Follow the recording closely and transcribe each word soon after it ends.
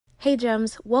Hey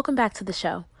Gems, welcome back to the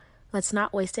show. Let's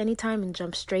not waste any time and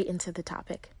jump straight into the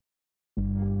topic.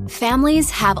 Families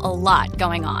have a lot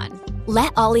going on.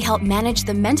 Let Ollie help manage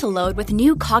the mental load with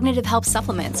new cognitive help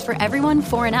supplements for everyone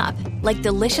 4 and up, like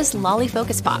delicious Lolly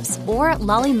Focus Pops or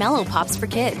Lolly Mellow Pops for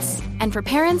kids. And for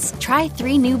parents, try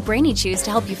 3 new Brainy Chews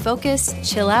to help you focus,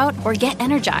 chill out, or get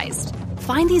energized.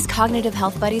 Find these cognitive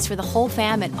health buddies for the whole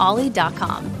fam at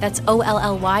ollie.com. That's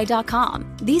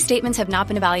OLLY.com. These statements have not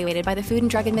been evaluated by the Food and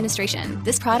Drug Administration.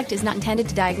 This product is not intended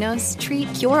to diagnose,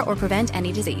 treat, cure, or prevent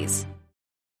any disease.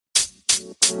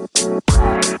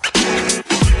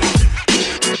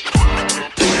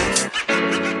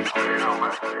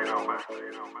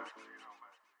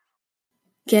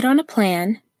 Get on a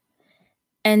plan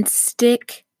and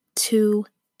stick to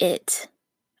it.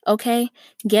 Okay?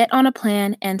 Get on a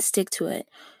plan and stick to it.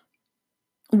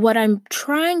 What I'm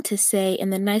trying to say in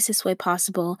the nicest way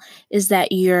possible is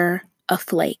that you're a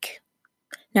flake.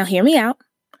 Now, hear me out.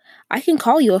 I can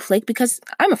call you a flake because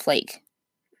I'm a flake.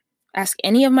 Ask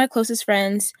any of my closest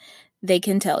friends, they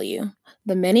can tell you.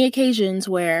 The many occasions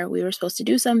where we were supposed to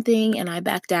do something and I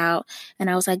backed out and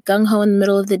I was like gung-ho in the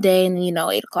middle of the day and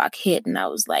 8 o'clock hit and I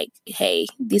was like, hey,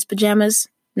 these pajamas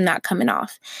not coming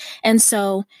off. And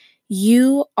so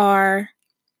you are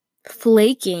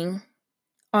flaking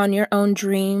on your own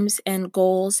dreams and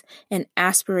goals and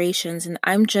aspirations. And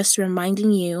I'm just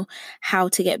reminding you how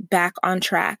to get back on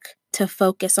track, to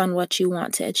focus on what you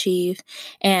want to achieve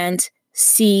and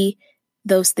see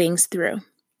those things through.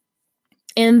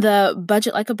 In the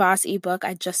Budget Like a Boss ebook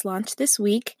I just launched this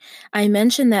week, I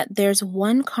mentioned that there's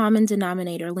one common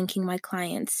denominator linking my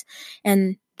clients,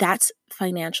 and that's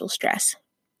financial stress.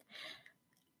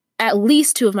 At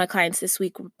least 2 of my clients this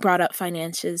week brought up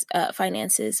finances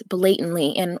blatantly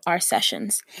in our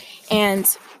sessions.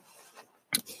 And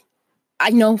I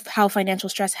know how financial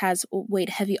stress has weighed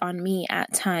heavy on me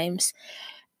at times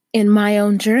in my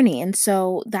own journey. And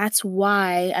so that's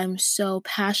why I'm so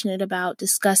passionate about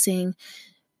discussing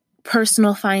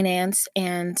personal finance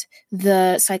and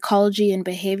the psychology and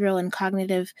behavioral and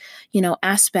cognitive,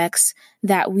 aspects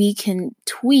that we can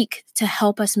tweak to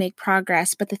help us make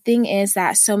progress. But the thing is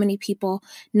that so many people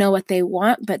know what they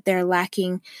want, but they're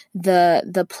lacking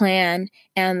the plan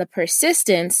and the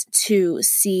persistence to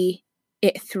see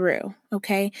it through.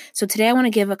 Okay. So today I want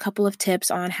to give a couple of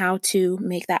tips on how to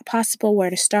make that possible,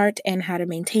 where to start, and how to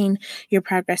maintain your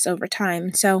progress over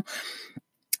time. So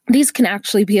these can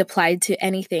actually be applied to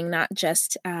anything, not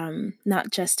just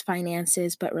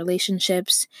finances, but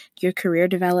relationships, your career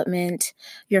development,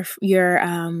 your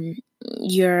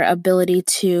ability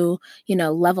to,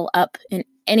 level up in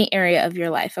any area of your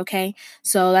life. Okay.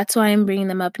 So that's why I'm bringing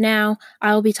them up now.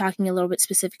 I'll be talking a little bit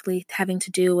specifically having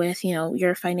to do with,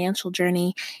 your financial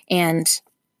journey, and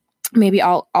maybe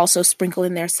I'll also sprinkle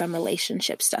in there some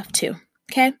relationship stuff too.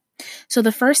 Okay. So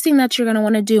the first thing that you're going to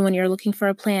want to do when you're looking for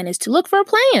a plan is to look for a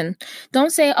plan. Don't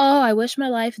say, oh, I wish my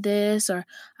life this, or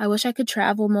I wish I could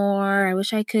travel more. I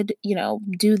wish I could,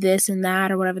 do this and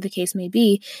that, or whatever the case may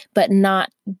be, but not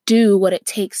do what it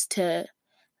takes to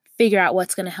figure out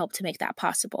what's going to help to make that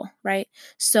possible, right?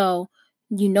 So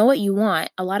you know what you want.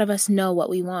 A lot of us know what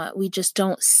we want. We just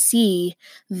don't see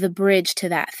the bridge to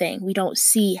that thing. We don't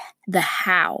see the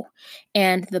how.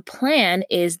 And the plan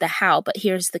is the how. But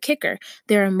here's the kicker.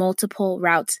 There are multiple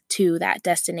routes to that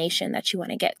destination that you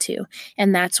want to get to.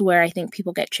 And that's where I think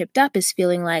people get tripped up, is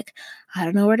feeling like, I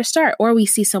don't know where to start. Or we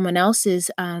see someone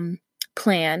else's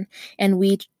plan and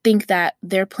we think that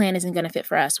their plan isn't going to fit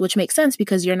for us, which makes sense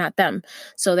because you're not them.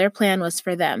 So their plan was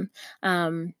for them.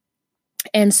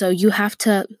 And so you have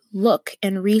to look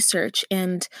and research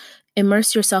and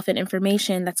immerse yourself in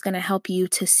information that's going to help you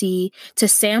to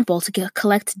sample, to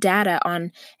collect data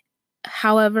on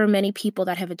however many people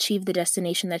that have achieved the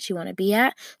destination that you want to be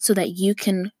at, so that you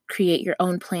can create your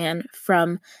own plan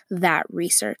from that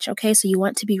research. Okay, so you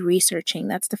want to be researching.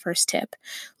 That's the first tip.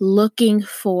 Looking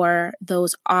for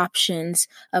those options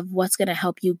of what's going to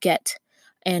help you get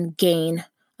and gain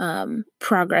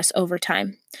progress over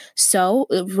time. So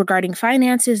regarding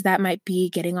finances, that might be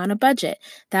getting on a budget.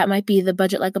 That might be the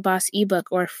Budget Like a Boss ebook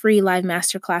or free live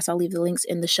masterclass. I'll leave the links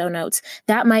in the show notes.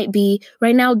 That might be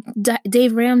right now.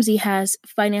 Dave Ramsey has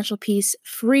Financial Peace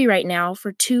free right now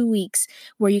for 2 weeks,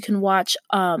 where you can watch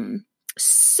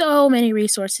so many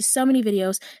resources, so many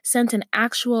videos, sent an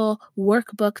actual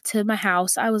workbook to my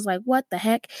house. I was like, what the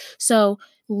heck? So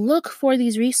look for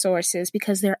these resources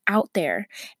because they're out there.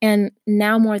 And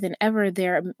now more than ever,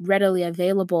 they're readily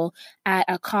available at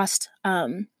a cost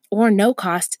or no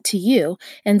cost to you.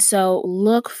 And so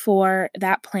look for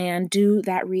that plan, do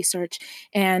that research,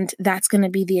 and that's going to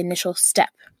be the initial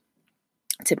step.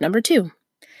 Tip number 2.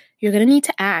 you're going to need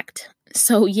to act.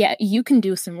 So yeah, you can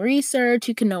do some research,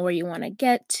 you can know where you want to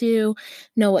get to,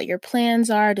 know what your plans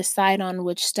are, decide on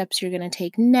which steps you're going to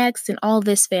take next, and all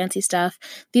this fancy stuff.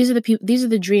 These are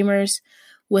the dreamers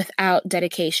without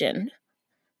dedication.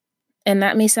 And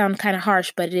that may sound kind of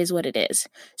harsh, but it is what it is.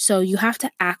 So you have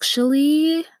to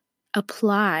actually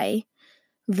apply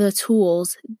the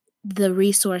tools, the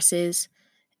resources,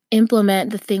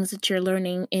 implement the things that you're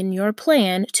learning in your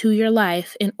plan to your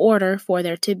life in order for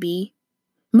there to be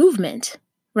movement,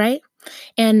 right?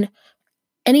 And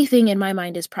anything in my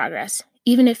mind is progress.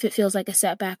 Even if it feels like a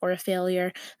setback or a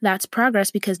failure, that's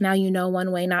progress, because now you know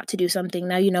one way not to do something.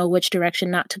 Now you know which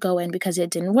direction not to go in because it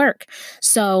didn't work.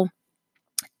 So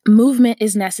movement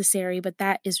is necessary, but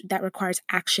that requires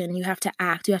action. You have to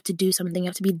act. You have to do something. You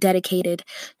have to be dedicated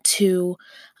to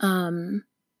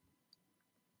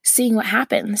seeing what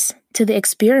happens, to the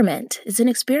experiment. It's an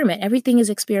experiment. Everything is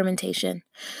experimentation.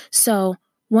 So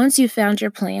once you've found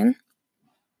your plan,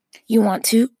 you want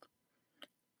to,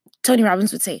 Tony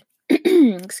Robbins would say,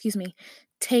 excuse me,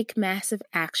 take massive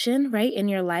action, right, in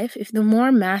your life. If the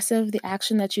more massive the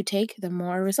action that you take, the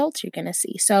more results you're going to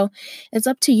see. So it's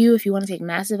up to you if you want to take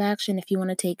massive action, if you want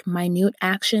to take minute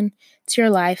action to your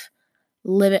life,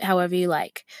 live it however you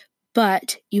like.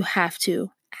 But you have to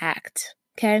act,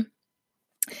 okay?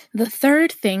 The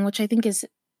third thing, which I think is,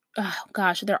 oh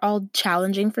gosh, they're all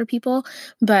challenging for people,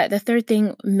 but the third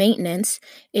thing, maintenance,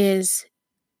 is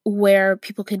where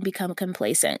people can become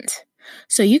complacent.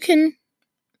 So you can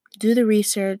do the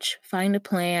research, find a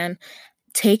plan,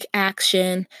 take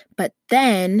action, but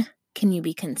then can you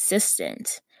be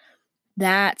consistent?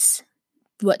 That's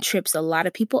what trips a lot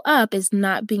of people up, is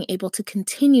not being able to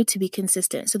continue to be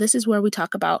consistent. So this is where we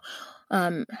talk about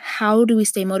how do we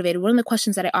stay motivated? One of the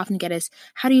questions that I often get is,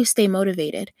 how do you stay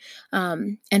motivated?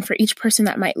 And for each person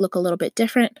that might look a little bit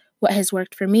different. What has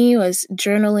worked for me was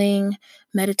journaling,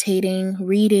 meditating,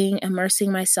 reading, immersing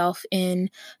myself in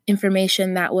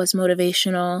information that was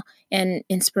motivational and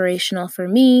inspirational for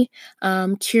me,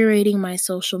 curating my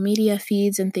social media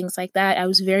feeds and things like that. I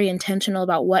was very intentional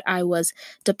about what I was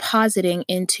depositing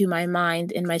into my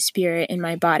mind, in my spirit, in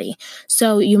my body.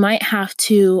 So you might have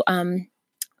to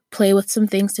play with some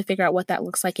things to figure out what that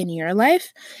looks like in your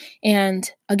life.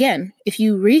 And again, if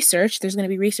you research, there's going to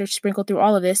be research sprinkled through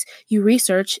all of this. You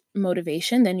research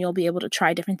motivation, then you'll be able to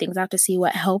try different things out to see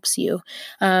what helps you.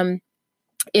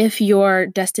 If your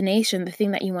destination, the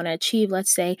thing that you want to achieve,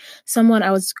 let's say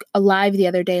I was alive the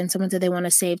other day and someone said they want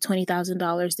to save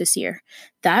 $20,000 this year.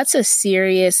 That's a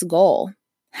serious goal.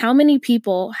 How many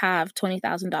people have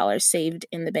 $20,000 saved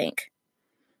in the bank?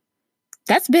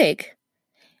 That's big.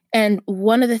 And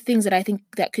one of the things that I think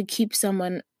that could keep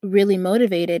someone really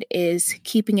motivated is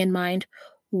keeping in mind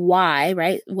why,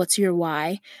 right? What's your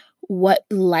why? What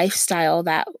lifestyle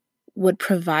that would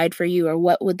provide for you, or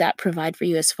what would that provide for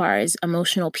you as far as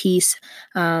emotional peace,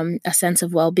 a sense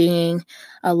of well-being,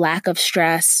 a lack of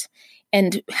stress,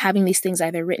 and having these things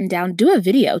either written down. Do a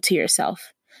video to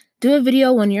yourself. Do a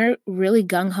video when you're really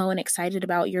gung-ho and excited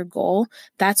about your goal.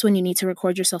 That's when you need to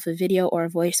record yourself a video or a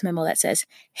voice memo that says,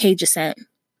 "Hey, Jacente,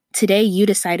 today you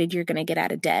decided you're going to get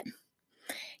out of debt.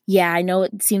 Yeah, I know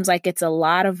it seems like it's a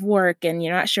lot of work and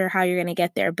you're not sure how you're going to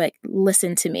get there, but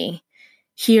listen to me.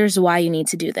 Here's why you need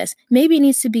to do this." Maybe it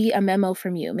needs to be a memo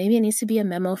from you. Maybe it needs to be a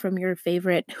memo from your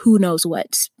favorite, who knows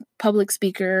what, public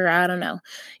speaker, I don't know,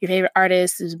 your favorite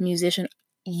artist, musician.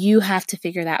 You have to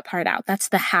figure that part out. That's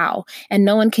the how. And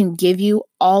no one can give you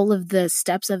all of the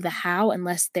steps of the how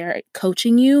unless they're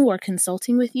coaching you or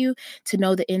consulting with you to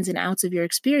know the ins and outs of your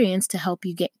experience to help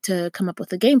you get to come up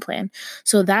with a game plan.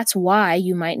 So that's why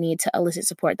you might need to elicit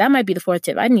support. That might be the fourth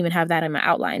tip. I didn't even have that in my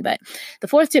outline, but the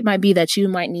fourth tip might be that you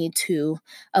might need to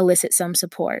elicit some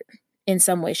support in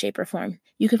some way, shape, or form.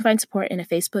 You can find support in a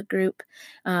Facebook group,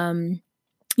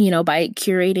 by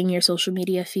curating your social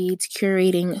media feeds,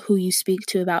 curating who you speak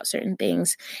to about certain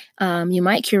things. You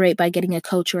might curate by getting a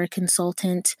coach or a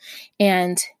consultant,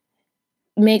 and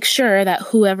make sure that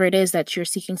whoever it is that you're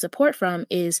seeking support from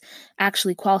is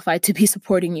actually qualified to be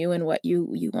supporting you in what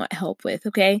you want help with,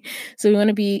 okay? So we want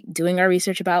to be doing our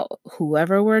research about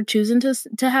whoever we're choosing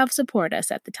to have support us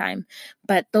at the time.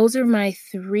 But those are my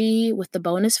 3, with the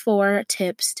bonus 4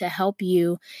 tips to help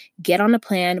you get on a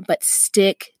plan, but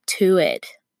stick to it.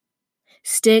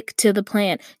 Stick to the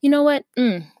plan. You know what?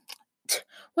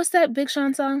 What's that Big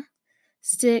Sean song?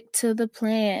 Stick to the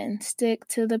plan. Stick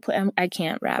to the plan. I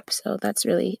can't rap, so it's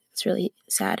really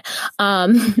sad.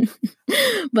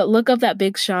 But look up that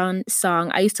Big Sean song.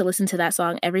 I used to listen to that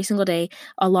song every single day,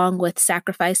 along with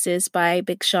Sacrifices by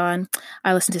Big Sean.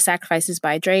 I listened to Sacrifices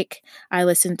by Drake. I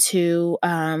listened to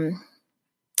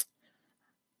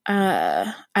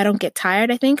I Don't Get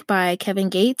Tired, I think, by Kevin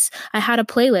Gates. I had a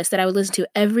playlist that I would listen to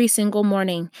every single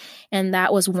morning. And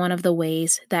that was one of the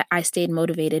ways that I stayed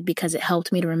motivated, because it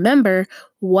helped me to remember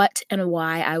what and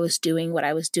why I was doing what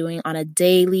I was doing on a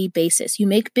daily basis. You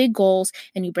make big goals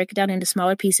and you break it down into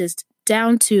smaller pieces,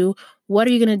 down to what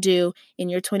are you going to do in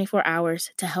your 24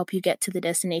 hours to help you get to the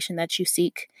destination that you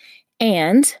seek.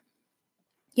 And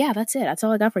yeah, that's it. That's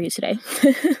all I got for you today.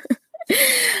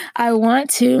 I want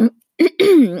to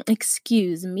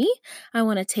excuse me. I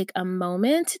want to take a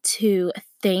moment to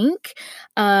thank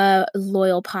a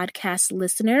loyal podcast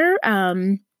listener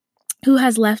who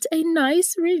has left a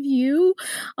nice review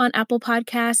on Apple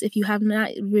Podcasts. If you have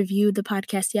not reviewed the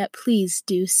podcast yet, please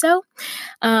do so.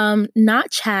 Not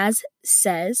Chaz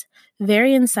says,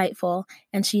 very insightful,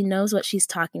 and she knows what she's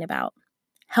talking about.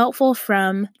 Helpful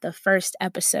from the first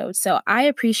episode. So I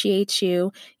appreciate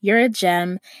you. You're a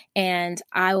gem, and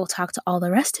I will talk to all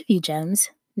the rest of you gems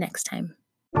next time.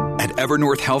 At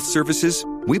Evernorth Health Services,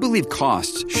 we believe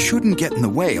costs shouldn't get in the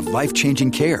way of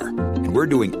life-changing care, and we're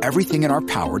doing everything in our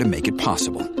power to make it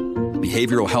possible.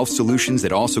 Behavioral health solutions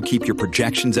that also keep your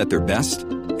projections at their best?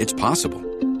 It's possible.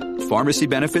 Pharmacy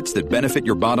benefits that benefit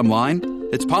your bottom line?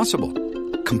 It's possible.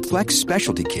 Complex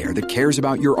specialty care that cares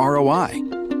about your ROI?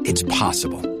 It's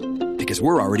possible, because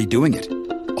we're already doing it,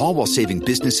 all while saving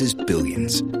businesses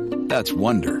billions. That's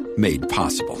Wonder made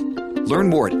possible. Learn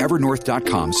more at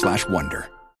evernorth.com/wonder.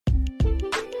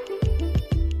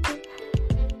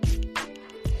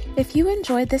 If you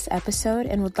enjoyed this episode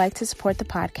and would like to support the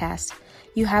podcast,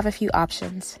 you have a few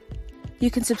options. You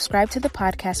can subscribe to the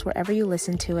podcast wherever you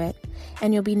listen to it,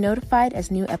 and you'll be notified as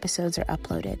new episodes are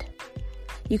uploaded.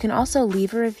 You can also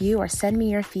leave a review or send me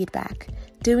your feedback.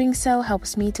 Doing so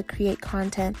helps me to create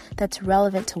content that's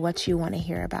relevant to what you want to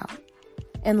hear about.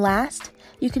 And last,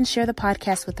 you can share the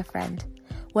podcast with a friend.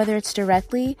 Whether it's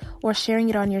directly or sharing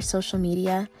it on your social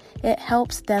media, it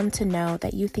helps them to know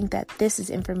that you think that this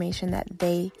is information that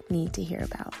they need to hear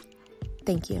about.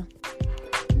 Thank you.